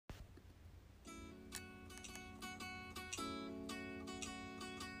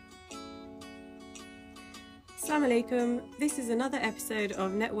Assalamu alaikum. This is another episode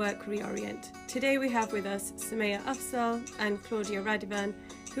of Network Reorient. Today we have with us Sumaya Afzal and Claudia Radivan,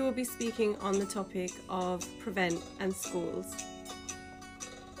 who will be speaking on the topic of Prevent and schools.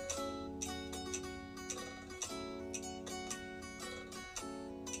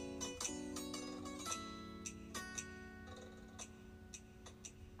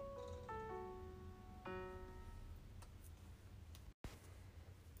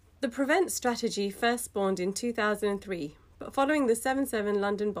 The Prevent strategy first spawned in 2003, but following the 7/7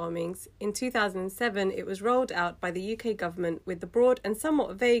 London bombings, in 2007 it was rolled out by the UK government with the broad and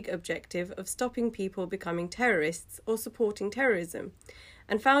somewhat vague objective of stopping people becoming terrorists or supporting terrorism,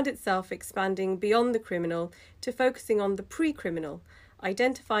 and found itself expanding beyond the criminal to focusing on the pre-criminal,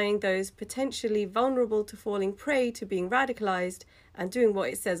 identifying those potentially vulnerable to falling prey to being radicalised and doing what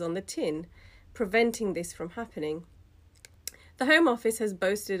it says on the tin, preventing this from happening. The Home Office has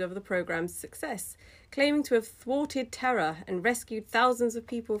boasted of the programme's success, claiming to have thwarted terror and rescued thousands of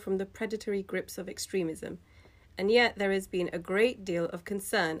people from the predatory grips of extremism. And yet there has been a great deal of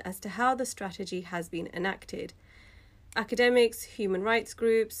concern as to how the strategy has been enacted. Academics, human rights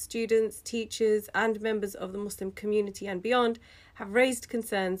groups, students, teachers, and members of the Muslim community and beyond have raised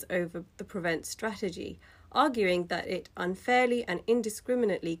concerns over the Prevent strategy, arguing that it unfairly and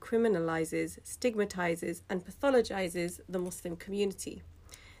indiscriminately criminalises, stigmatises and pathologises the Muslim community.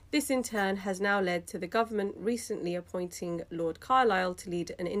 This in turn has now led to the government recently appointing Lord Carlisle to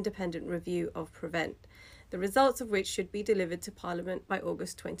lead an independent review of Prevent, the results of which should be delivered to Parliament by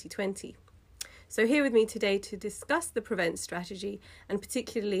August 2020. So here with me today to discuss the Prevent strategy and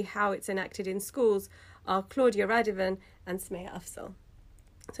particularly how it's enacted in schools are Claudia Radivan and Sumaya Afzal.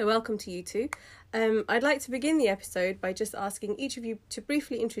 So welcome to you two. I'd like to begin the episode by just asking each of you to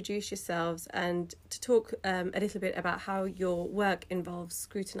briefly introduce yourselves and to talk a little bit about how your work involves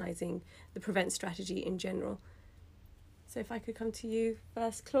scrutinising the Prevent strategy in general. So if I could come to you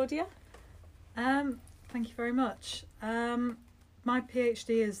first, Claudia. Thank you very much. My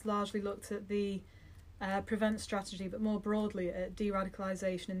PhD has largely looked at the Prevent strategy, but more broadly at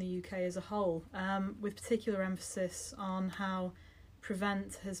de-radicalisation in the UK as a whole, with particular emphasis on how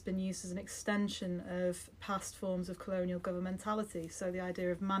Prevent has been used as an extension of past forms of colonial governmentality, so the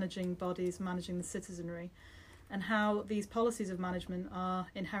idea of managing bodies, managing the citizenry, and how these policies of management are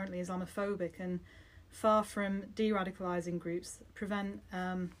inherently Islamophobic, and far from de-radicalising groups, Prevent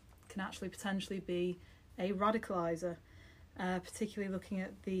can actually potentially be a radicaliser, particularly looking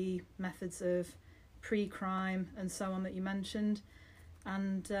at the methods of pre-crime and so on that you mentioned,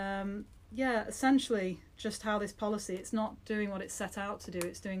 and essentially just how this policy, it's not doing what it's set out to do,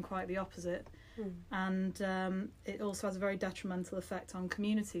 it's doing quite the opposite. And it also has a very detrimental effect on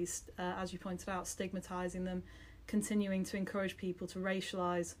communities, as you pointed out, stigmatising them, continuing to encourage people to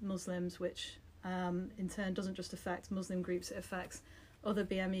racialise Muslims, which in turn doesn't just affect Muslim groups, it affects other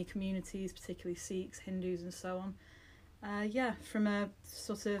BME communities, particularly Sikhs, Hindus and so on.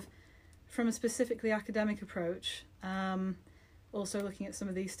 From a specifically academic approach, also looking at some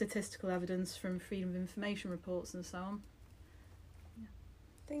of the statistical evidence from Freedom of Information reports and so on. Yeah.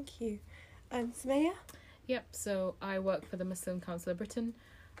 Thank you. And Sumaya? Yep, so I work for the Muslim Council of Britain.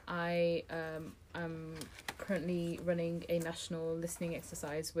 I am currently running a national listening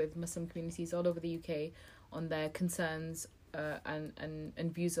exercise with Muslim communities all over the UK on their concerns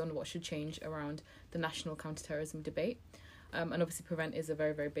and views on what should change around the national counterterrorism debate. And obviously Prevent is a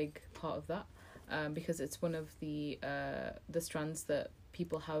very, very big part of that. Because it's one of the strands that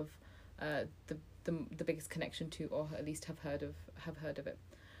people have the biggest connection to, or at least have heard of it.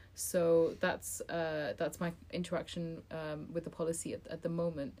 So that's my interaction with the policy at the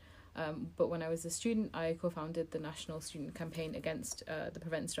moment. But when I was a student, I co-founded the National Student Campaign against the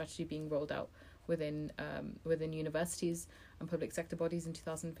Prevent strategy being rolled out within universities and public sector bodies in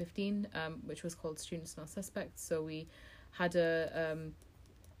 2015, which was called Students Not Suspects. So we had a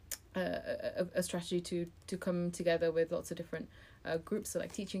strategy to come together with lots of different groups, so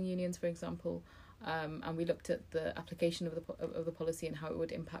like teaching unions, for example, and we looked at the application of the policy and how it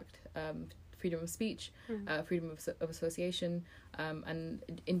would impact freedom of speech, freedom of association, and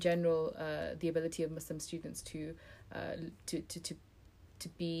in general the ability of Muslim students to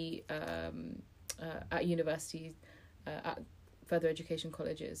be at universities, at further education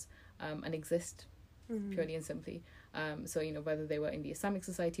colleges, and exist purely and simply. So, whether they were in the Islamic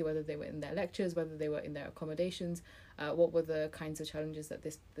Society, whether they were in their lectures, whether they were in their accommodations, what were the kinds of challenges that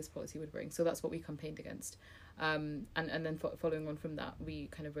this policy would bring. So that's what we campaigned against. And then following on from that, we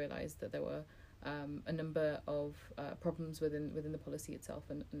kind of realised that there were a number of problems within the policy itself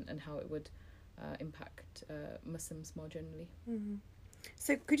and how it would impact Muslims more generally. Mm-hmm.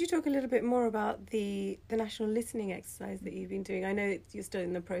 So could you talk a little bit more about the national listening exercise that you've been doing? I know you're still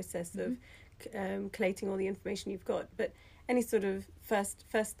in the process of collating all the information you've got, but any sort of first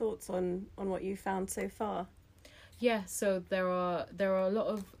thoughts on what you found so far? Yeah, so there are a lot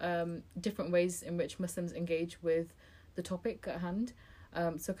of different ways in which Muslims engage with the topic at hand.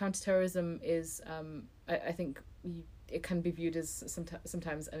 So counterterrorism is, I think, it can be viewed as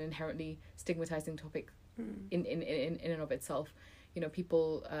sometimes an inherently stigmatizing topic in and of itself. You know,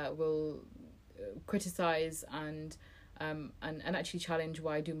 people will criticize and actually challenge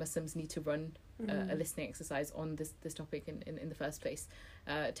why do Muslims need to run a listening exercise on this topic in the first place.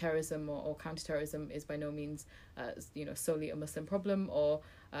 Terrorism or counterterrorism is by no means solely a Muslim problem or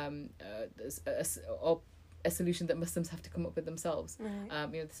a solution that Muslims have to come up with themselves.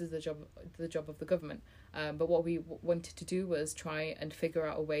 Right. This is the job of the government. But what we wanted to do was try and figure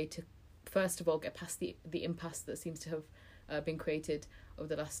out a way to first of all get past the impasse that seems to have been created over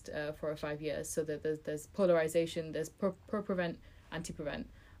the last 4 or 5 years, so that there's polarization, there's pro-prevent, anti-prevent,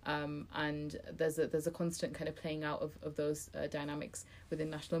 and there's a constant kind of playing out of those dynamics within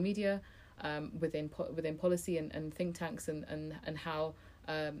national media, within policy and think tanks, and how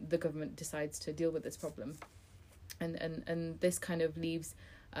the government decides to deal with this problem, and this kind of leaves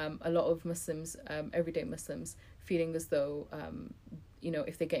a lot of Muslims, everyday Muslims, feeling as though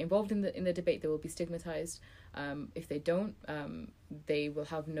if they get involved in the debate, they will be stigmatized. If they don't, they will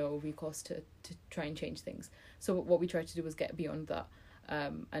have no recourse to try and change things. So what we tried to do was get beyond that,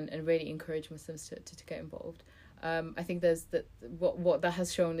 and really encourage Muslims to get involved. I think there's what that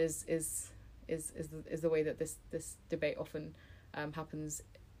has shown is the way that this debate often happens,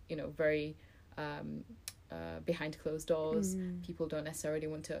 very behind closed doors. People don't necessarily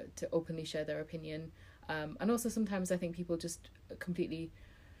want to openly share their opinion. And also sometimes I think people just completely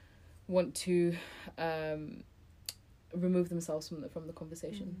want to remove themselves from the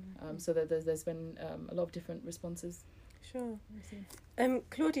conversation. So that there's been a lot of different responses. Sure.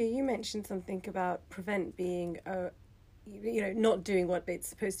 Claudia, you mentioned something about prevent being not doing what it's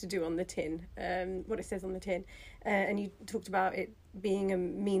supposed to do on the tin, what it says on the tin, and you talked about it being a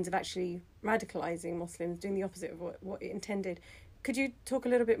means of actually radicalising Muslims, doing the opposite of what it intended. Could you talk a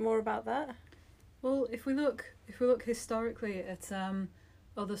little bit more about that? Well, if we look historically at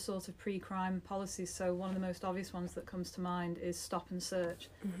other sort of pre-crime policies, so one of the most obvious ones that comes to mind is stop and search.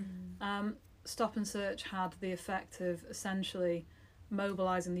 Stop and search had the effect of essentially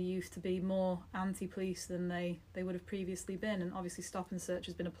mobilising the youth to be more anti-police than they would have previously been, and obviously stop and search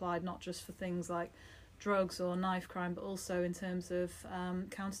has been applied not just for things like drugs or knife crime, but also in terms of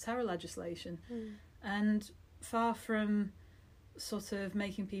counter-terror legislation. And far from sort of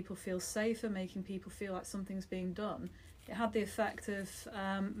making people feel safer, making people feel like something's being done, it had the effect of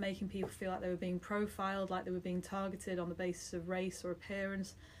making people feel like they were being profiled, like they were being targeted on the basis of race or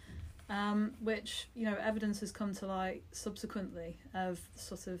appearance, which evidence has come to light subsequently of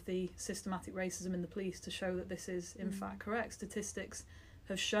sort of the systematic racism in the police to show that this is in fact correct. Statistics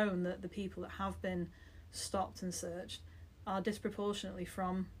have shown that the people that have been stopped and searched are disproportionately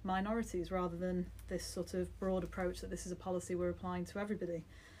from minorities, rather than this sort of broad approach that this is a policy we're applying to everybody.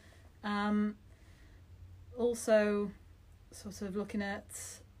 Also, sort of looking at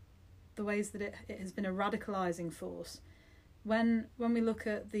the ways that it has been a radicalising force. When we look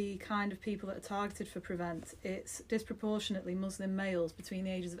at the kind of people that are targeted for Prevent, it's disproportionately Muslim males between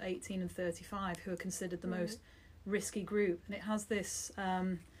the ages of 18 and 35 who are considered the most risky group. And it has this,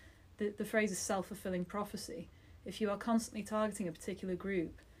 the phrase is self-fulfilling prophecy. If you are constantly targeting a particular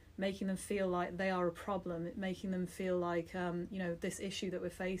group, making them feel like they are a problem, making them feel like, this issue that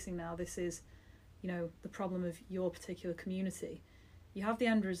we're facing now, this is, the problem of your particular community, you have the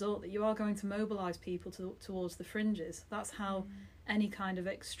end result that you are going to mobilise people towards the fringes. That's how any kind of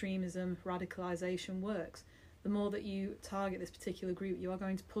extremism, radicalisation works. The more that you target this particular group, you are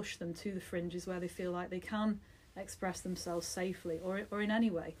going to push them to the fringes where they feel like they can express themselves safely or in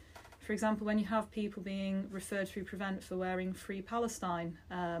any way. For example, when you have people being referred through Prevent for wearing Free Palestine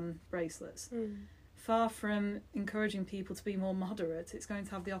bracelets, far from encouraging people to be more moderate, it's going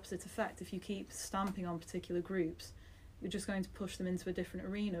to have the opposite effect. If you keep stamping on particular groups, you're just going to push them into a different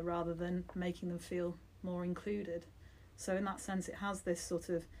arena rather than making them feel more included. So in that sense, it has this sort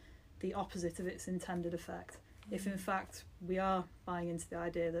of the opposite of its intended effect. If in fact we are buying into the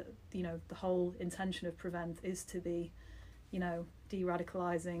idea that, the whole intention of Prevent is to be,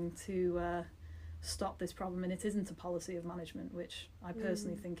 de-radicalising, to stop this problem, and it isn't a policy of management, which I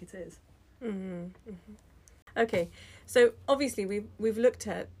personally think it is. Okay, so obviously we've looked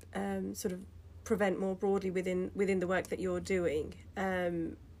at sort of Prevent more broadly within the work that you're doing,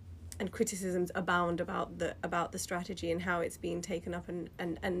 and and criticisms abound about the strategy and how it's being taken up and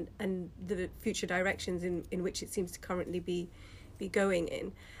the future directions in which it seems to currently be going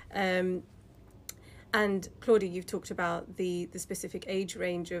in. And Claudia, you've talked about the specific age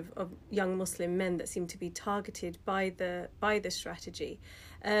range of young Muslim men that seem to be targeted by the strategy.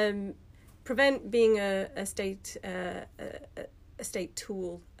 Prevent being a state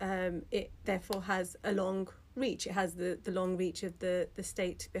tool, it therefore has a long reach. It has the long reach of the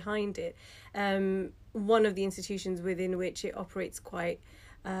state behind it. One of the institutions within which it operates quite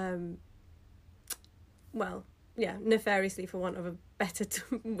nefariously, for want of a better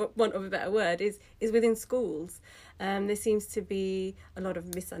word, is within schools. There seems to be a lot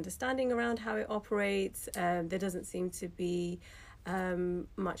of misunderstanding around how it operates. There doesn't seem to be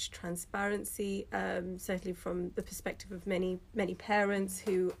much transparency, certainly from the perspective of many parents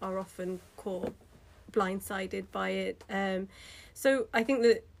who are often caught blindsided by it. So I think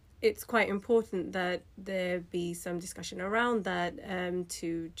that it's quite important that there be some discussion around that,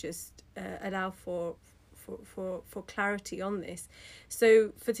 to just allow for clarity on this.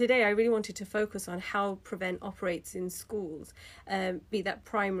 So for today, I really wanted to focus on how Prevent operates in schools, be that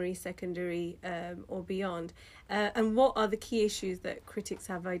primary, secondary, or beyond, and what are the key issues that critics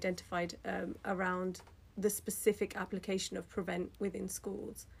have identified around the specific application of Prevent within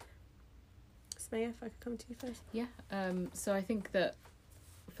schools. Sumaya, if I could come to you first. Yeah, so I think that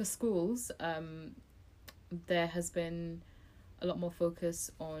for schools, there has been a lot more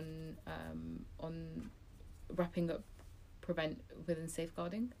focus on wrapping up Prevent within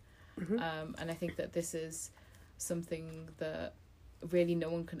safeguarding. Mm-hmm. And I think that this is something that really no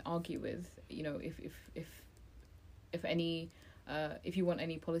one can argue with. You know, if you want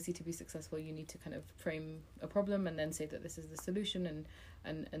any policy to be successful, you need to kind of frame a problem and then say that this is the solution,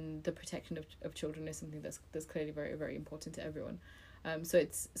 and the protection of children is something that's clearly very, very important to everyone. So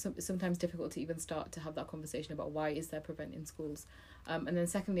it's sometimes difficult to even start to have that conversation about why is there Prevent in schools. And then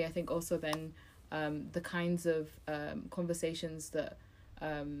secondly, I think also then the kinds of conversations that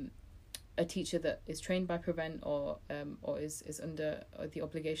a teacher that is trained by Prevent or is under the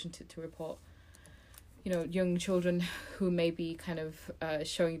obligation to report, you know, young children who may be kind of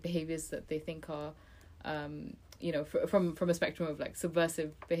showing behaviours that they think are, you know, from a spectrum of like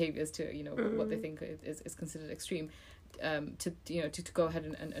subversive behaviours to, you know, what they think is considered extreme, to go ahead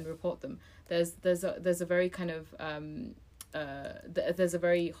and report them. There's a very kind of there's a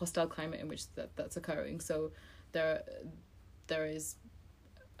very hostile climate in which that's occurring. So there is,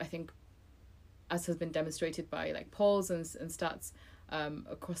 I think, as has been demonstrated by like polls and stats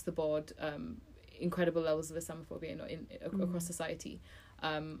across the board, incredible levels of Islamophobia across society,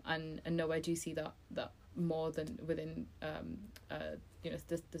 and nowhere do you see that more than within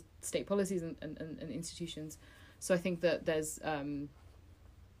the state policies and institutions. So I think that there's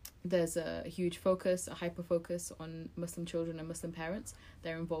a huge focus, a hyper focus on Muslim children and Muslim parents,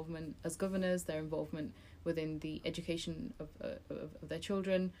 their involvement as governors, their involvement within the education of their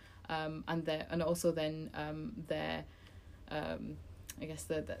children, and also then their I guess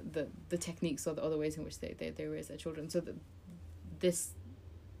the techniques or the other ways in which they raise their children. So this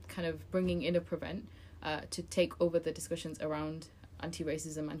kind of bringing in a Prevent to take over the discussions around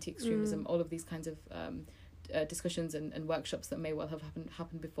anti-racism, anti-extremism, all of these kinds of discussions and workshops that may well have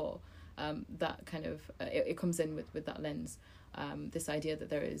happened before, that kind of it comes in with that lens, this idea that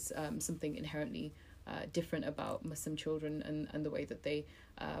there is something inherently different about Muslim children and the way that they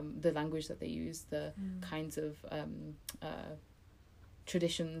the language that they use, the kinds of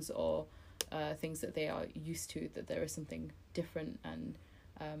traditions or things that they are used to, that there is something different, and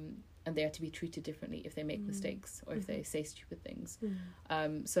they are to be treated differently if they make mistakes or if they say stupid things.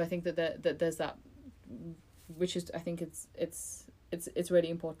 So I think that there's that, which is, I think it's really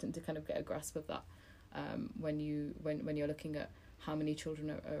important to kind of get a grasp of that when you're looking at how many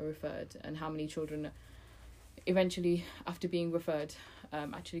children are referred and how many children eventually, after being referred,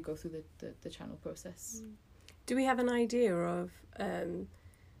 actually go through the channel process. Do we have an idea of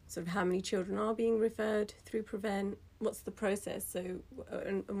sort of how many children are being referred through Prevent? What's the process? So,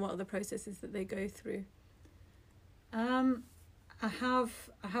 and what are the processes that they go through? I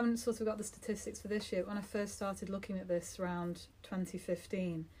haven't sort of got the statistics for this year. When I first started looking at this around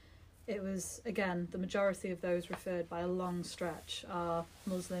 2015, it was, again, the majority of those referred by a long stretch are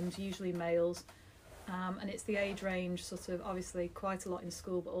Muslims, usually males, and it's the age range, sort of obviously quite a lot in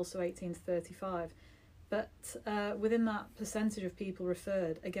school, but also 18 to 35. But within that percentage of people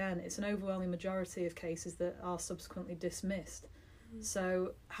referred, again, it's an overwhelming majority of cases that are subsequently dismissed.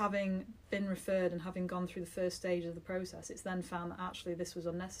 So having been referred and having gone through the first stage of the process, it's then found that actually this was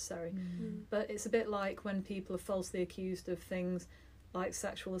unnecessary. But it's a bit like when people are falsely accused of things like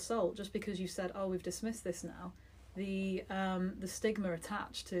sexual assault, just because you said, oh, we've dismissed this now, the stigma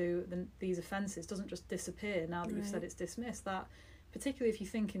attached to these offences doesn't just disappear now that you've said it's dismissed. That, particularly if you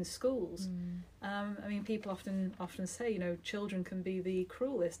think in schools, I mean, people often say, you know, children can be the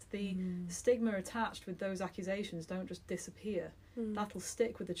cruelest. The stigma attached with those accusations don't just disappear. That'll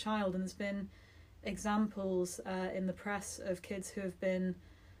stick with the child. And there's been examples in the press of kids who have been,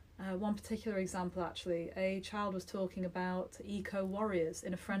 one particular example actually, a child was talking about eco-warriors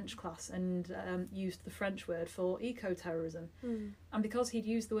in a French class and used the French word for eco-terrorism. And because he'd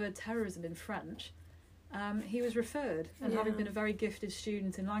used the word terrorism in French, he was referred, and having been a very gifted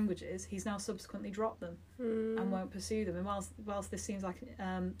student in languages, he's now subsequently dropped them and won't pursue them. And whilst this seems like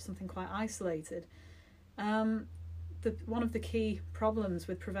something quite isolated, one of the key problems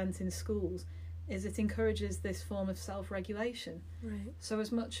with Prevent in schools is it encourages this form of self-regulation. Right. So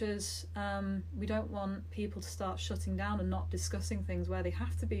as much as we don't want people to start shutting down and not discussing things where they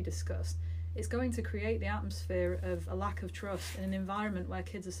have to be discussed, it's going to create the atmosphere of a lack of trust in an environment where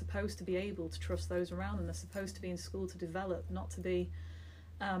kids are supposed to be able to trust those around them. They're supposed to be in school to develop, not to be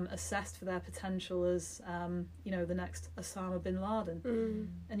assessed for their potential as you know, the next Osama bin Laden.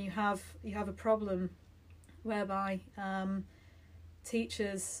 And you have a problem whereby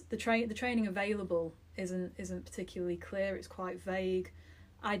teachers, the training available isn't particularly clear. It's quite vague.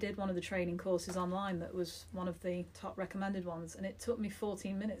 I did one of the training courses online that was one of the top recommended ones, and it took me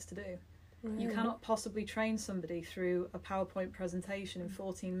 14 minutes to do. You cannot possibly train somebody through a PowerPoint presentation in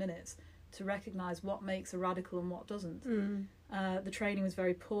 14 minutes to recognise what makes a radical and what doesn't. The training was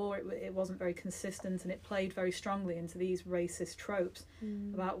very poor, it wasn't very consistent, and it played very strongly into these racist tropes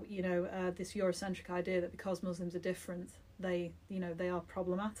about, you know, this Eurocentric idea that because Muslims are different, they are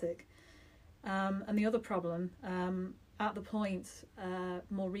problematic. And the other problem, at the point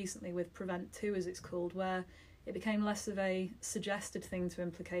more recently with Prevent 2, as it's called, where it became less of a suggested thing to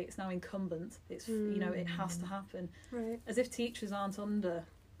implicate, it's now incumbent, it's you know, it has to happen. Right. As if teachers aren't under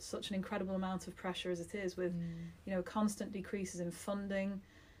such an incredible amount of pressure as it is, with you know, constant decreases in funding,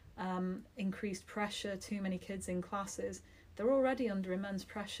 increased pressure, too many kids in classes. They're already under immense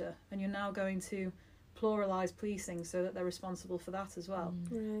pressure, and you're now going to pluralise policing so that they're responsible for that as well.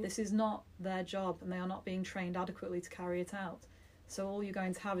 Right. This is not their job, and they are not being trained adequately to carry it out. So all you're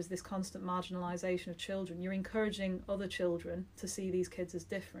going to have is this constant marginalisation of children. You're encouraging other children to see these kids as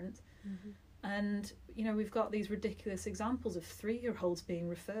different. And, you know, we've got these ridiculous examples of 3-year-olds being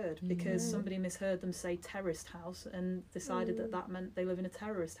referred because somebody misheard them say terrorist house and decided that meant they live in a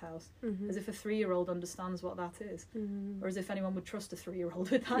terrorist house. As if a 3-year-old understands what that is. Or as if anyone would trust a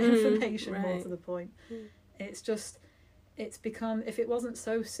 3-year-old with that information, more to the point. It's just, it's become, if it wasn't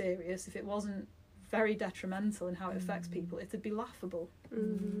so serious, if it wasn't very detrimental in how it affects people, it'd be laughable.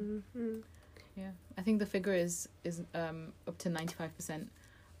 Yeah, I think the figure is up to 95%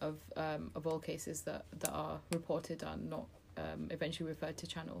 of all cases that are reported are not eventually referred to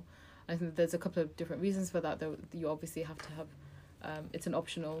channel. I think there's a couple of different reasons for that. Though you obviously have to have it's an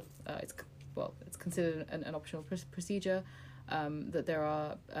optional. It's considered an optional procedure. That there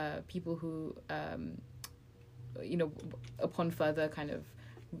are people who you know, upon further kind of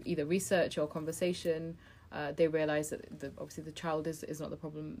either research or conversation, they realise that obviously the child is not the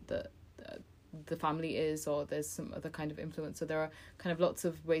problem, that the family is, or there's some other kind of influence. So there are kind of lots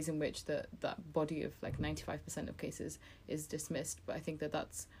of ways in which that body of like 95% of cases is dismissed. But I think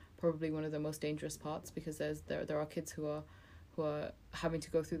that's probably one of the most dangerous parts, because there are kids who are having to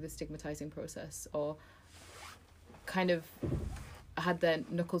go through the stigmatizing process, or kind of had their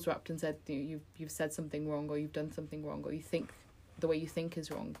knuckles rapped and said, you've said something wrong, or you've done something wrong, or you think the way you think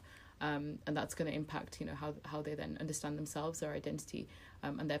is wrong, and that's going to impact, you know, how they then understand themselves, their identity,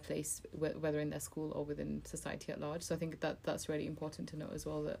 and their place, whether in their school or within society at large. So I think that's really important to note as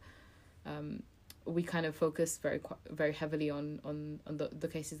well, that we kind of focus very heavily on the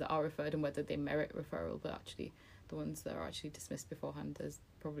cases that are referred and whether they merit referral, but actually the ones that are actually dismissed beforehand, there's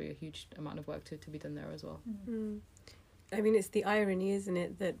probably a huge amount of work to be done there as well. I mean, it's the irony, isn't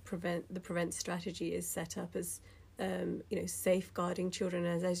it, that the Prevent strategy is set up as you know, safeguarding children,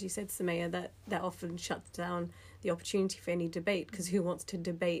 as you said, Sumaya, that often shuts down the opportunity for any debate, because who wants to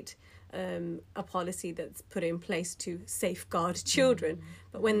debate a policy that's put in place to safeguard children?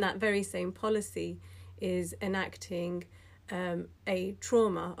 But when that very same policy is enacting a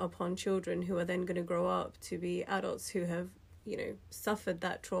trauma upon children who are then going to grow up to be adults who have, you know, suffered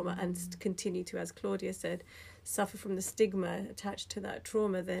that trauma and continue to, as Claudia said, suffer from the stigma attached to that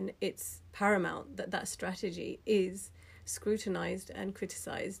trauma, then it's paramount that strategy is scrutinised and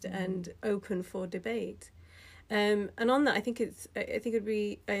criticised and open for debate. And on that, I think it'd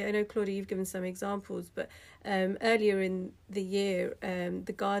be. I know, Claudia, you've given some examples, but earlier in the year,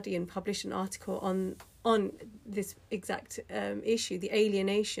 the Guardian published an article on this exact issue, the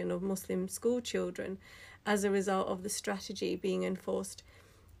alienation of Muslim school children, as a result of the strategy being enforced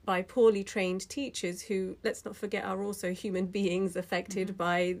by poorly trained teachers who, let's not forget, are also human beings affected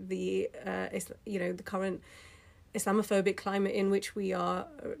by the the current Islamophobic climate in which we are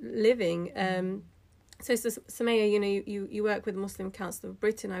living. So Sumaya, you work with the Muslim Council of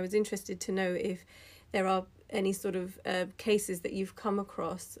Britain. I was interested to know if there are any sort of cases that you've come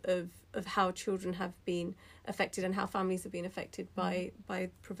across of how children have been affected and how families have been affected by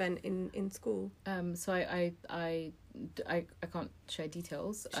Prevent in school. So I can't share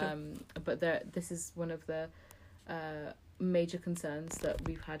details. Sure. But this is one of the major concerns that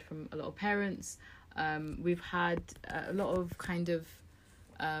we've had from a lot of parents. We've had a lot of kind of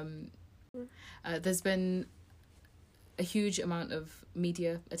there's been a huge amount of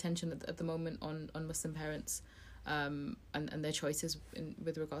media attention at the moment on Muslim parents and their choices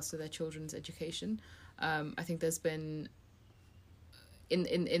with regards to their children's education. I think there's been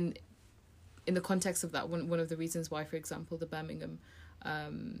in the context of that, one of the reasons why, for example, the Birmingham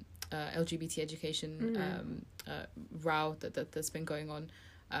LGBT education row that's been going on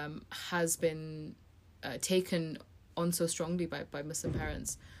has been taken on so strongly by Muslim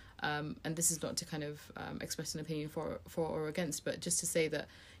parents. And this is not to kind of express an opinion for or against, but just to say that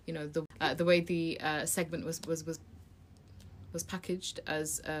the way the segment was packaged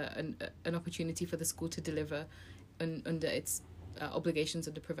as an opportunity for the school to deliver under its obligations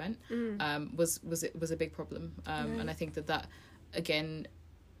under Prevent was a big problem. And I think that again,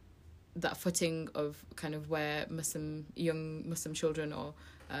 that footing of kind of where young Muslim children or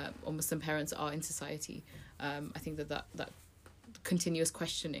Muslim parents are in society, I think that continuous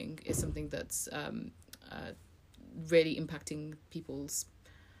questioning is something that's really impacting people's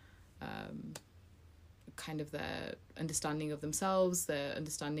kind of their understanding of themselves, their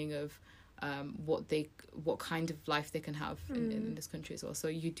understanding of what kind of life they can have in this country as well. So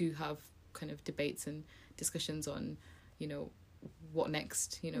you do have kind of debates and discussions on, what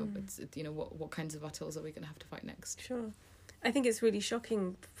next, it's what kinds of battles are we going to have to fight next. Sure. I think it's really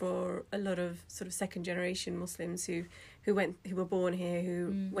shocking for a lot of sort of second generation Muslims who were born here,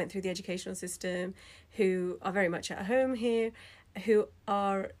 who went through the educational system, who are very much at home here, who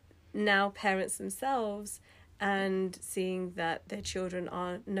are now parents themselves, and seeing that their children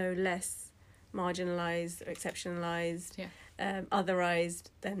are no less marginalised or exceptionalised,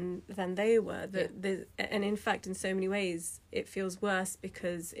 otherised than they were. And in fact, in so many ways, it feels worse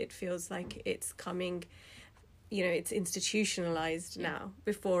because it feels like it's coming. It's institutionalized now.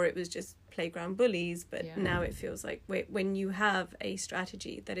 Before it was just playground bullies, but now it feels like when you have a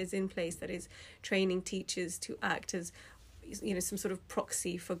strategy that is in place that is training teachers to act as, some sort of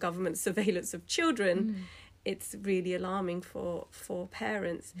proxy for government surveillance of children, it's really alarming for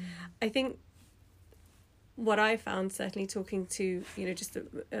parents. I think what I found, certainly talking to, just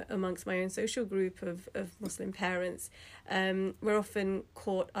amongst my own social group of Muslim parents, we're often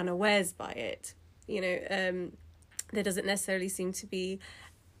caught unawares by it. There doesn't necessarily seem to be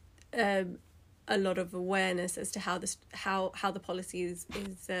a lot of awareness as to how the policy is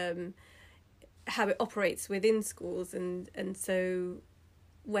how it operates within schools, and so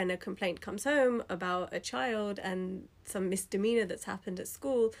when a complaint comes home about a child and some misdemeanor that's happened at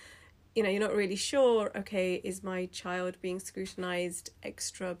school, you're not really sure, okay, is my child being scrutinized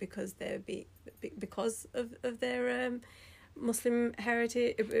extra because because of their Muslim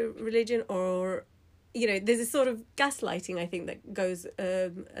heritage, religion, or there's a sort of gaslighting, I think, that goes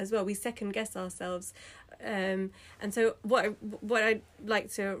as well. We second guess ourselves, and so what I'd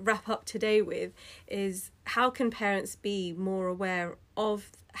like to wrap up today with is, how can parents be more aware of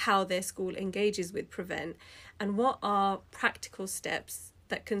how their school engages with Prevent, and what are practical steps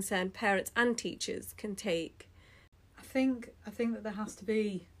that concerned parents and teachers can take? I think that there has to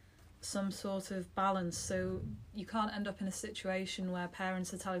be some sort of balance, so you can't end up in a situation where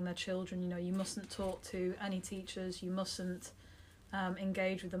parents are telling their children, you mustn't talk to any teachers, you mustn't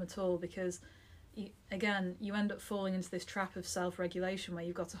engage with them at all, because you end up falling into this trap of self-regulation where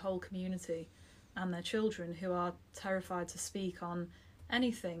you've got a whole community and their children who are terrified to speak on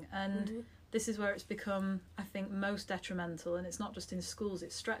anything, and this is where it's become, I think, most detrimental. And it's not just in schools,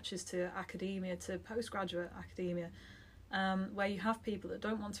 it stretches to academia, to postgraduate academia, where you have people that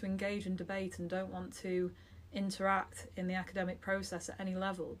don't want to engage in debate and don't want to interact in the academic process at any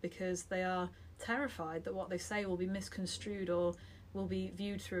level because they are terrified that what they say will be misconstrued or will be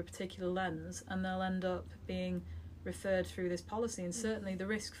viewed through a particular lens, and they'll end up being referred through this policy. And certainly the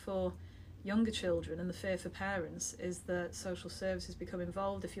risk for younger children, and the fear for parents is that social services become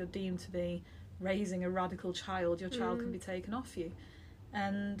involved. If you're deemed to be raising a radical child, your child can be taken off you.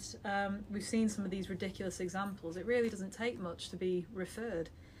 And we've seen some of these ridiculous examples. It really doesn't take much to be referred.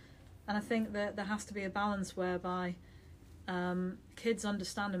 And I think that there has to be a balance whereby kids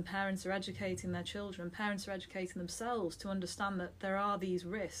understand, and parents are educating their children, parents are educating themselves to understand that there are these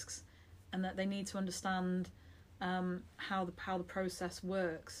risks, and that they need to understand how the process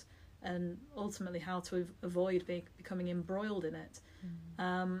works, and ultimately how to avoid becoming embroiled in it,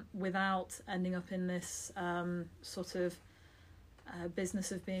 without ending up in this sort of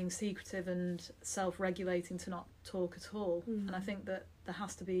business of being secretive and self-regulating to not talk at all. And I think that there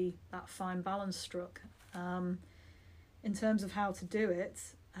has to be that fine balance struck. In terms of how to do it,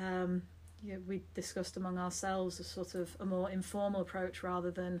 we discussed among ourselves a sort of a more informal approach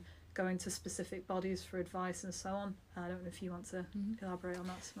rather than going to specific bodies for advice and so on. I don't know if you want to elaborate on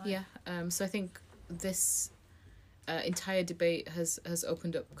that, Samaya. Yeah, so I think this entire debate has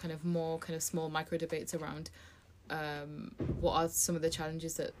opened up kind of more kind of small micro debates around what are some of the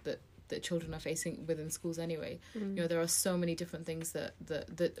challenges that children are facing within schools anyway. You know, there are so many different things that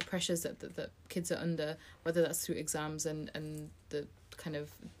the pressures that kids are under, whether that's through exams and the kind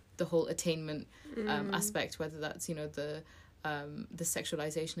of the whole attainment aspect, whether that's, you know, the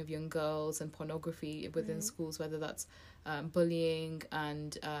sexualization of young girls and pornography within schools, whether that's bullying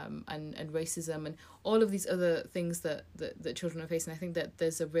and racism and all of these other things that children are facing. I think that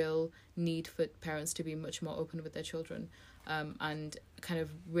there's a real need for parents to be much more open with their children, and kind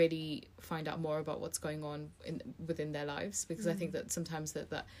of really find out more about what's going on within their lives, because I think that sometimes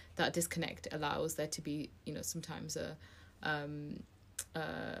that disconnect allows there to be, you know, sometimes a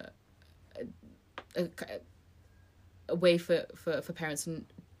way for parents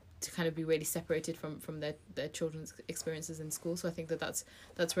to kind of be really separated from their children's experiences in school. So I think that's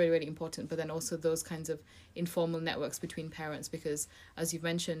really, really important. But then also those kinds of informal networks between parents, because as you've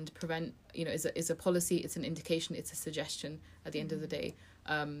mentioned, Prevent, you know, is a policy, it's an indication, it's a suggestion at the end of the day,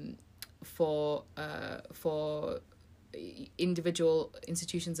 for individual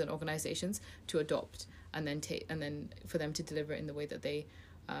institutions and organizations to adopt, and then for them to deliver it in the way that they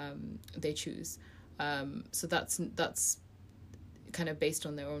choose. So that's kind of based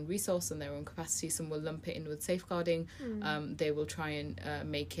on their own resource and their own capacity. Some will lump it in with safeguarding. They will try and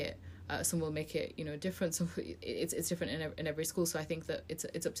make it. Some will make it, you know, different. So it's different in every school. So I think that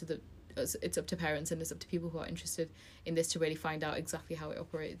it's up to parents, and it's up to people who are interested in this to really find out exactly how it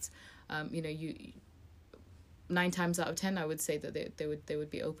operates. You know, 9 times out of 10, I would say that they would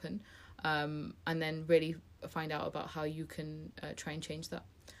be open, and then really find out about how you can try and change that.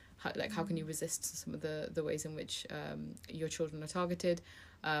 How can you resist some of the ways in which your children are targeted?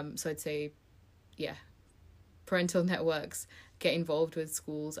 So I'd say, yeah, parental networks, get involved with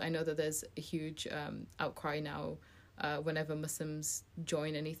schools. I know that there's a huge outcry now whenever Muslims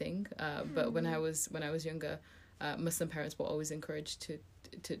join anything. But when I was younger, Muslim parents were always encouraged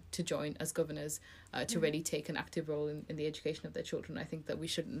to join as governors, to really take an active role in the education of their children. I think that we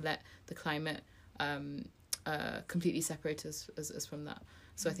shouldn't let the climate completely separate us from that.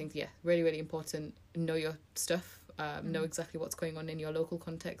 So I think, yeah, really, really important. Know your stuff. Know exactly what's going on in your local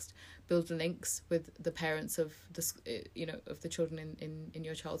context. Build links with the parents of the children in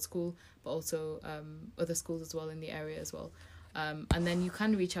your child's school, but also other schools as well in the area as well. And then you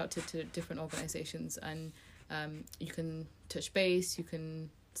can reach out to different organisations, and you can touch base. You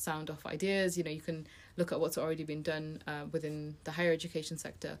can sound off ideas. You know, you can look at what's already been done within the higher education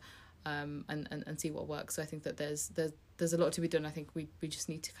sector. And see what works. So I think that there's a lot to be done. I think we just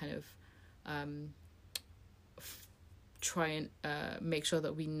need to kind of try and make sure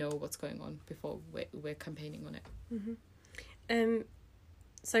that we know what's going on before we're campaigning on it.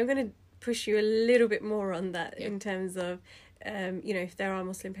 So I'm going to push you a little bit more on that, in terms of you know, if there are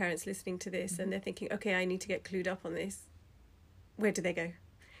Muslim parents listening to this and they're thinking, okay, I need to get clued up on this, where do they go?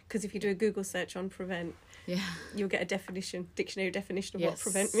 Because if you do a Google search on Prevent, you'll get a dictionary definition of what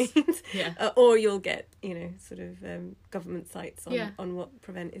Prevent means. Or you'll get, you know, sort of government sites on what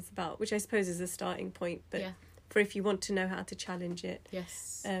Prevent is about, which I suppose is a starting point. But for if you want to know how to challenge it,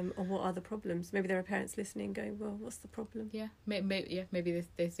 or what are the problems, maybe there are parents listening going, well, what's the problem? Maybe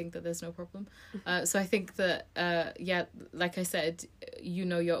they think that there's no problem. So I think that like I said, you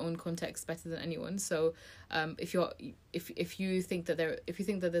know your own context better than anyone. So if you think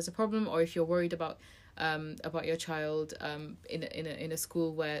that there's a problem, or if you're worried about your child in a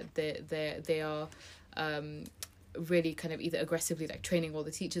school where they are really kind of either aggressively like training all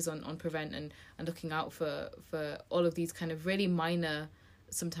the teachers on Prevent and looking out for all of these kind of really minor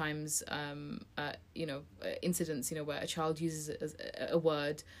sometimes incidents where a child uses a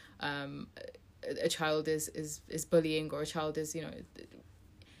word, a child is bullying, or a child is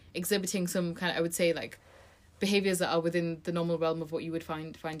exhibiting some kind of, I would say, like, behaviors that are within the normal realm of what you would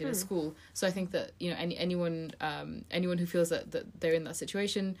find in a school. So I think that anyone who feels that they're in that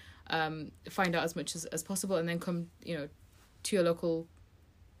situation, find out as much as possible, and then come to your local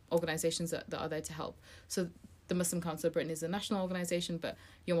organisations that are there to help. So the Muslim Council of Britain is a national organisation, but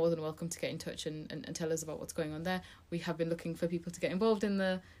you're more than welcome to get in touch and tell us about what's going on there. We have been looking for people to get involved in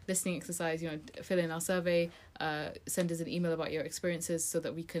the listening exercise, fill in our survey, send us an email about your experiences, so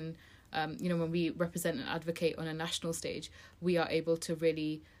that we can, when we represent and advocate on a national stage, we are able to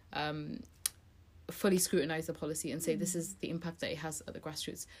really fully scrutinise the policy and say this is the impact that it has at the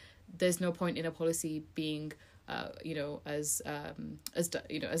grassroots. There's no point in a policy being as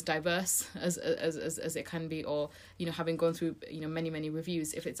diverse as it can be, or having gone through many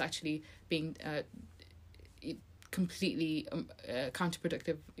reviews, if it's actually being completely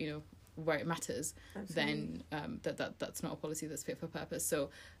counterproductive where it matters. Absolutely. Then that's not a policy that's fit for purpose. So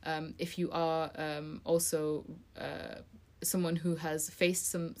if you are also someone who has faced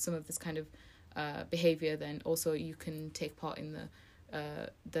some of this kind of behaviour, then also you can take part in the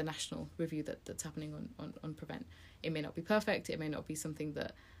national review that's happening on Prevent. It may not be perfect, it may not be something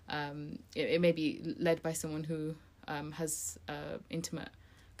that it may be led by someone who has intimate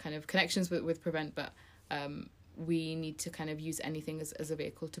kind of connections with Prevent, but we need to kind of use anything as a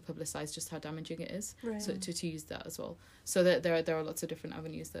vehicle to publicise just how damaging it is. Right. So to use that as well. So that there are lots of different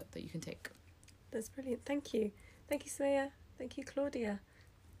avenues that you can take. That's brilliant. Thank you, Sumaya. Thank you, Claudia.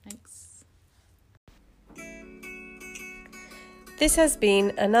 Thanks. This has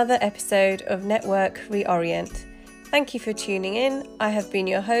been another episode of Network Reorient. Thank you for tuning in. I have been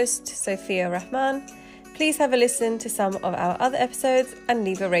your host, Sophia Rahman. Please have a listen to some of our other episodes and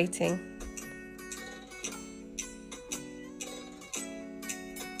leave a rating.